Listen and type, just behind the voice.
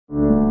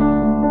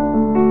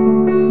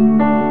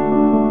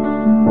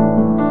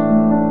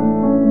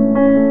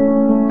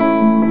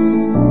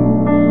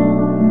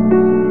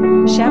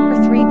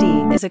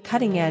is a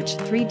cutting-edge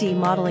 3D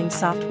modeling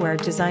software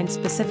designed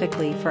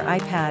specifically for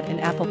iPad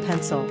and Apple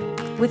Pencil.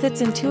 With its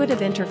intuitive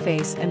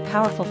interface and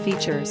powerful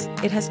features,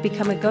 it has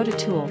become a go-to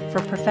tool for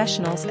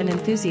professionals and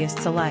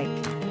enthusiasts alike.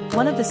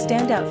 One of the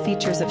standout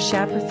features of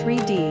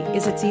shapr3d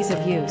is its ease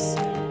of use.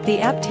 The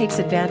app takes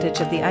advantage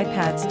of the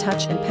iPad's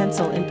touch and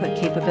pencil input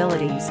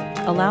capabilities,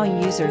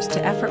 allowing users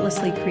to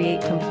effortlessly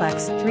create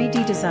complex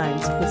 3D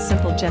designs with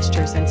simple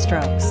gestures and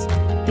strokes.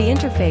 The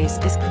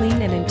interface is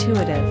clean and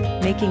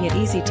intuitive, making it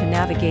easy to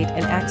navigate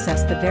and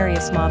access the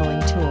various modeling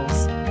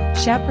tools.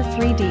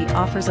 shapr3d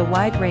offers a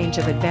wide range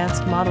of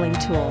advanced modeling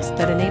tools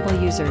that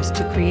enable users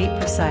to create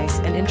precise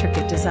and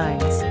intricate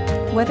designs.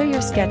 Whether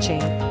you're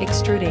sketching,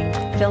 extruding,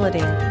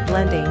 filleting,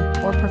 blending,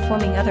 or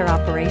performing other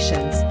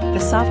operations, the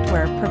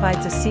software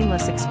provides a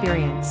seamless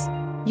experience.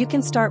 You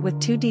can start with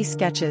 2D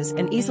sketches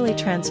and easily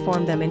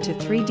transform them into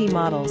 3D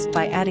models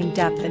by adding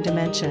depth and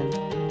dimension.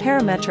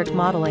 Parametric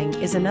modeling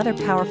is another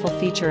powerful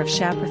feature of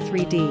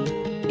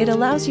shapr3d. It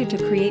allows you to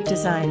create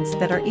designs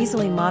that are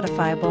easily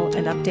modifiable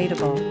and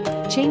updatable.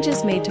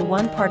 Changes made to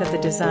one part of the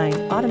design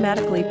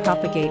automatically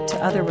propagate to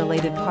other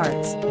related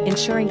parts,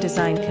 ensuring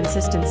design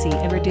consistency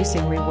and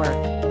reducing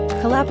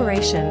rework.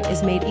 Collaboration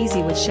is made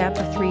easy with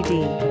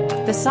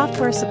shapr3d. The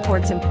software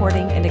supports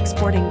importing and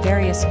exporting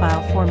various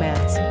file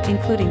formats,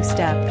 including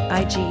STEP,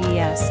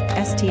 IGES,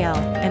 STL,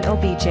 and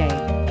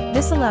OBJ.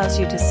 This allows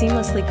you to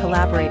seamlessly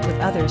collaborate with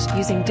others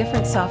using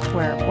different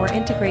software or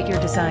integrate your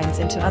designs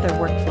into other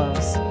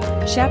workflows.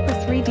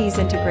 shapr3d's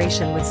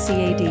integration with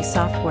CAD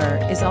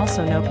software is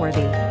also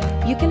noteworthy.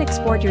 You can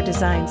export your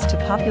designs to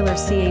popular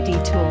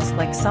CAD tools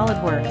like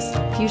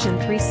SolidWorks, Fusion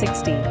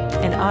 360,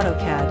 and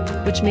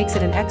AutoCAD, which makes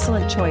it an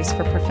excellent choice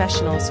for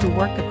professionals who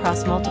work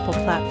across multiple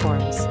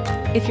platforms.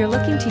 If you're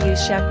looking to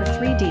use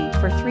shapr3d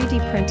for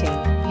 3D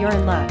printing, you're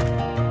in luck.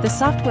 The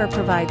software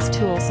provides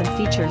tools and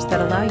features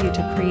that allow you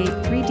to create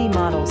 3D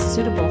models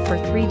suitable for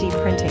 3D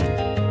printing.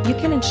 You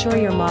can ensure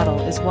your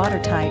model is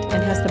watertight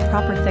and has the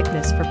proper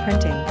thickness for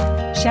printing.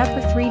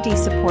 shapr3d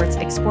supports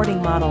exporting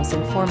models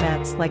in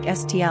formats like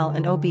STL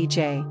and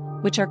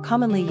OBJ, which are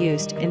commonly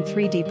used in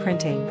 3D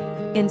printing.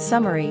 In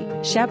summary,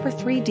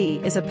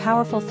 shapr3d is a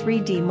powerful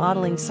 3D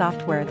modeling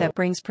software that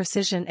brings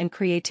precision and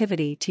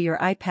creativity to your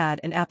iPad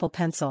and Apple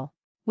Pencil.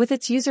 With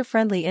its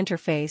user-friendly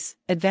interface,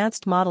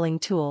 advanced modeling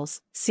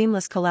tools,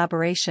 seamless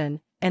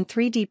collaboration, and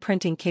 3D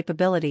printing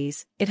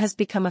capabilities, it has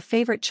become a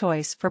favorite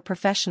choice for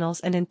professionals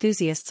and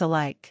enthusiasts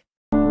alike.